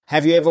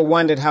Have you ever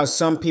wondered how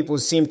some people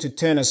seem to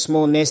turn a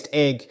small nest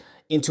egg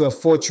into a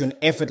fortune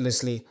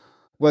effortlessly?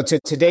 Well,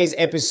 today's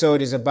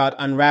episode is about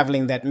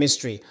unraveling that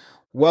mystery.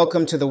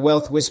 Welcome to the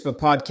Wealth Whisper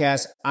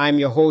podcast. I'm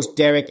your host,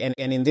 Derek, and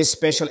in this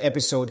special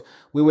episode,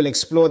 we will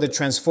explore the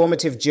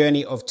transformative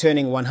journey of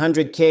turning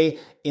 100K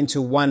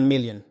into 1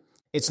 million.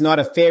 It's not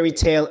a fairy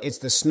tale, it's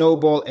the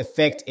snowball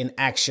effect in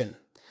action.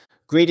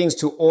 Greetings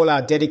to all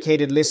our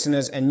dedicated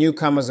listeners and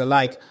newcomers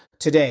alike.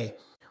 Today,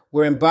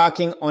 we're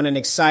embarking on an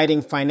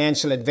exciting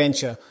financial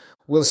adventure.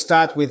 We'll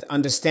start with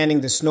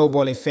understanding the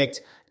snowball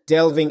effect,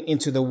 delving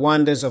into the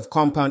wonders of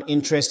compound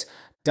interest,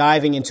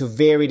 diving into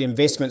varied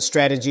investment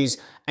strategies,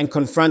 and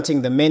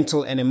confronting the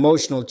mental and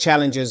emotional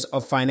challenges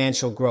of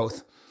financial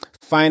growth.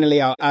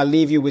 Finally, I'll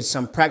leave you with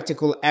some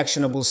practical,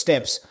 actionable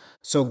steps.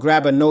 So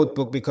grab a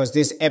notebook because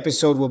this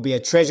episode will be a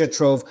treasure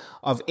trove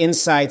of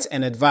insights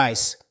and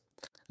advice.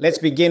 Let's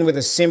begin with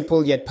a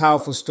simple yet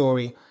powerful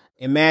story.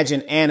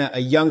 Imagine Anna, a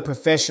young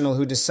professional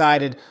who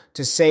decided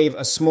to save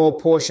a small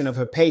portion of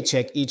her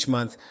paycheck each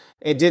month.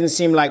 It didn't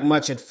seem like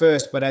much at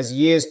first, but as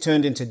years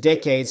turned into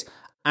decades,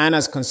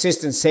 Anna's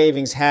consistent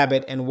savings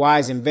habit and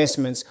wise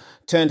investments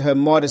turned her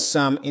modest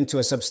sum into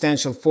a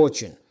substantial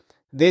fortune.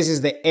 This is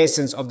the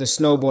essence of the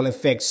snowball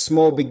effect,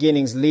 small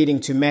beginnings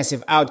leading to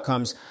massive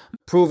outcomes,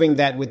 proving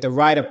that with the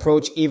right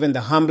approach, even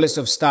the humblest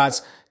of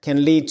starts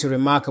can lead to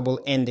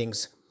remarkable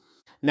endings.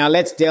 Now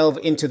let's delve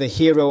into the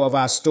hero of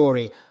our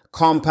story,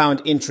 compound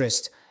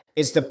interest.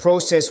 It's the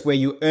process where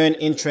you earn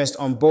interest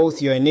on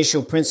both your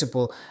initial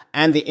principal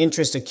and the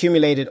interest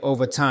accumulated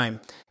over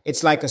time.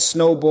 It's like a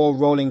snowball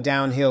rolling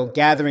downhill,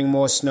 gathering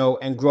more snow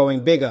and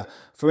growing bigger.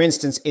 For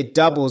instance, it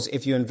doubles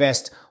if you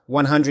invest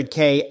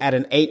 100K at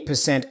an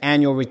 8%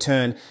 annual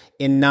return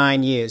in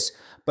 9 years.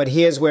 But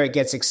here's where it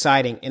gets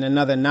exciting. In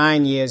another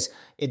 9 years,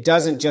 it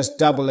doesn't just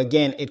double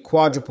again, it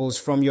quadruples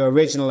from your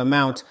original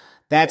amount.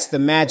 That's the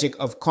magic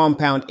of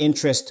compound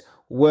interest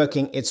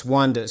working its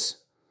wonders.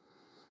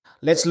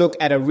 Let's look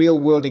at a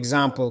real-world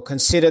example.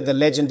 Consider the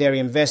legendary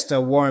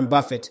investor Warren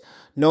Buffett.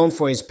 Known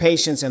for his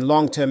patience and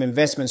long-term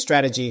investment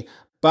strategy,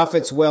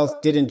 Buffett's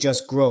wealth didn't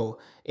just grow.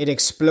 It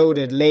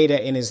exploded later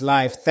in his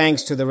life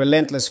thanks to the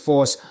relentless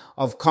force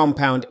of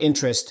compound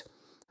interest.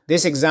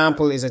 This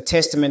example is a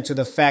testament to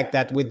the fact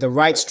that with the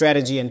right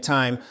strategy and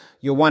time,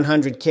 your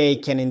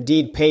 100K can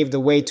indeed pave the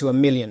way to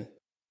 1 million.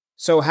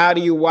 So how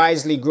do you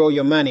wisely grow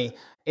your money?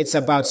 It's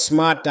about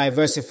smart,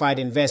 diversified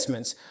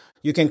investments.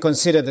 You can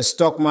consider the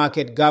stock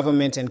market,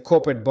 government and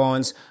corporate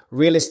bonds,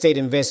 real estate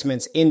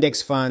investments,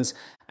 index funds,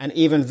 and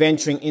even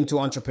venturing into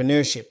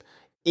entrepreneurship.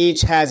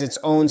 Each has its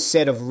own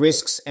set of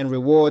risks and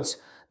rewards.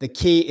 The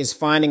key is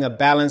finding a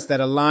balance that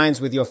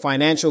aligns with your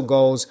financial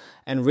goals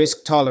and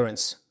risk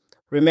tolerance.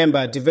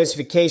 Remember,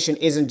 diversification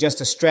isn't just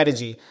a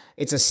strategy.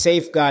 It's a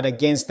safeguard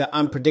against the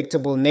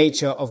unpredictable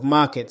nature of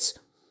markets.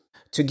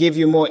 To give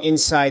you more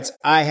insights,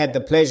 I had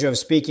the pleasure of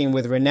speaking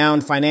with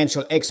renowned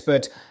financial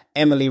expert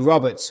Emily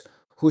Roberts,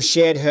 who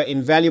shared her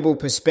invaluable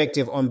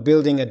perspective on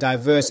building a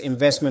diverse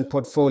investment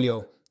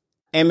portfolio.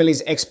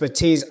 Emily's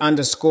expertise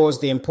underscores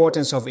the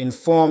importance of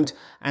informed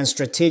and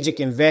strategic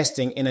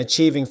investing in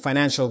achieving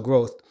financial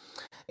growth.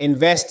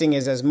 Investing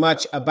is as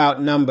much about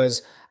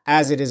numbers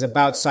as it is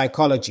about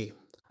psychology.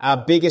 Our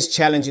biggest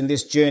challenge in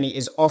this journey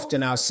is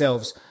often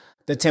ourselves.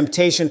 The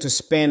temptation to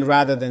spend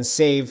rather than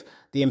save,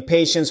 the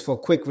impatience for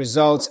quick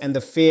results, and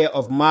the fear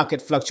of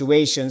market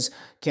fluctuations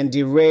can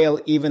derail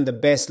even the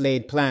best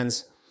laid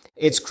plans.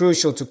 It's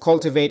crucial to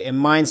cultivate a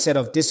mindset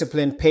of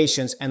discipline,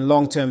 patience, and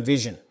long-term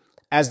vision.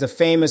 As the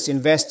famous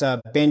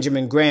investor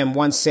Benjamin Graham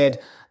once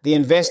said, the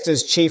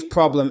investor's chief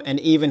problem and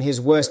even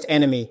his worst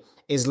enemy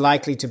is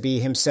likely to be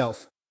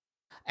himself.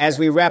 As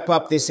we wrap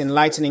up this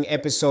enlightening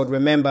episode,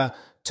 remember,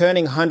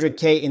 turning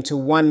 100K into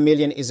 1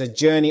 million is a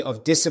journey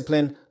of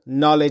discipline,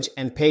 knowledge,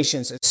 and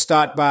patience.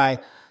 Start by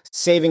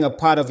saving a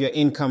part of your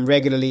income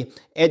regularly,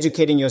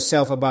 educating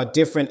yourself about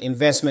different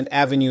investment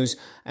avenues,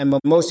 and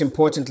most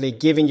importantly,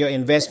 giving your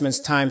investments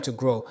time to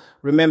grow.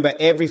 Remember,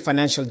 every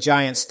financial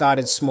giant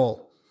started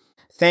small.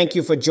 Thank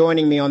you for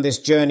joining me on this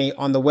journey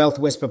on the Wealth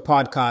Whisper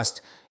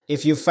podcast.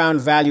 If you found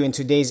value in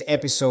today's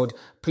episode,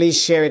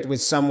 please share it with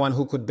someone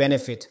who could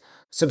benefit.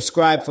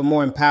 Subscribe for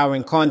more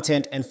empowering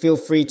content and feel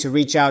free to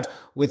reach out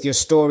with your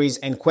stories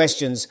and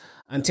questions.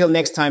 Until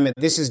next time,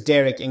 this is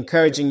Derek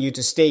encouraging you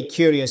to stay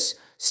curious,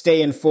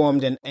 stay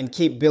informed, and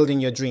keep building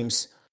your dreams.